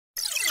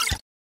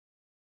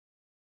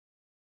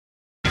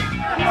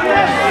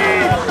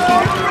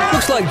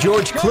like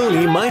George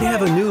Clooney might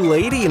have a new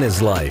lady in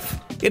his life.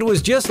 It was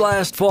just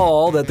last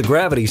fall that the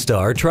Gravity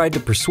star tried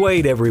to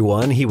persuade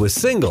everyone he was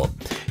single.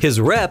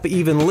 His rep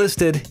even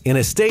listed in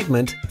a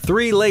statement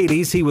 3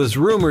 ladies he was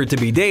rumored to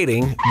be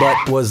dating,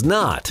 but was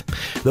not.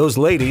 Those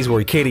ladies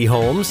were Katie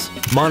Holmes,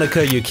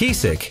 Monica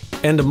Yukisik,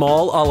 and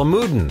Amal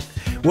Alamuddin.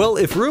 Well,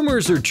 if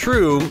rumors are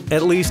true,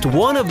 at least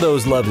one of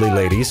those lovely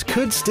ladies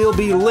could still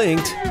be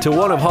linked to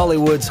one of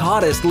Hollywood's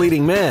hottest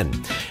leading men.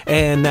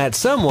 And that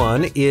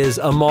someone is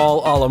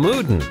Amal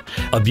Alamuddin,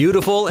 a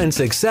beautiful and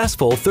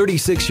successful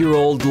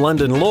 36-year-old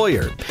London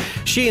lawyer.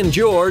 She and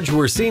George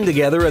were seen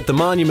together at the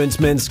Monuments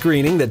Men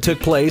screening that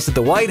took place at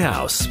the White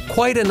House.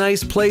 Quite a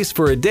nice place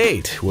for a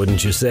date,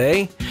 wouldn't you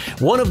say?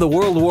 One of the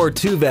World War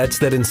II vets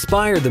that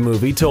inspired the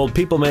movie told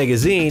People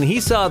magazine he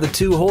saw the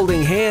two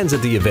holding hands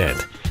at the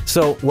event.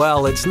 So,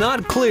 while it's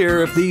not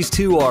clear if these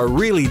two are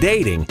really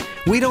dating,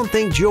 we don't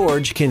think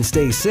George can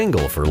stay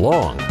single for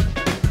long.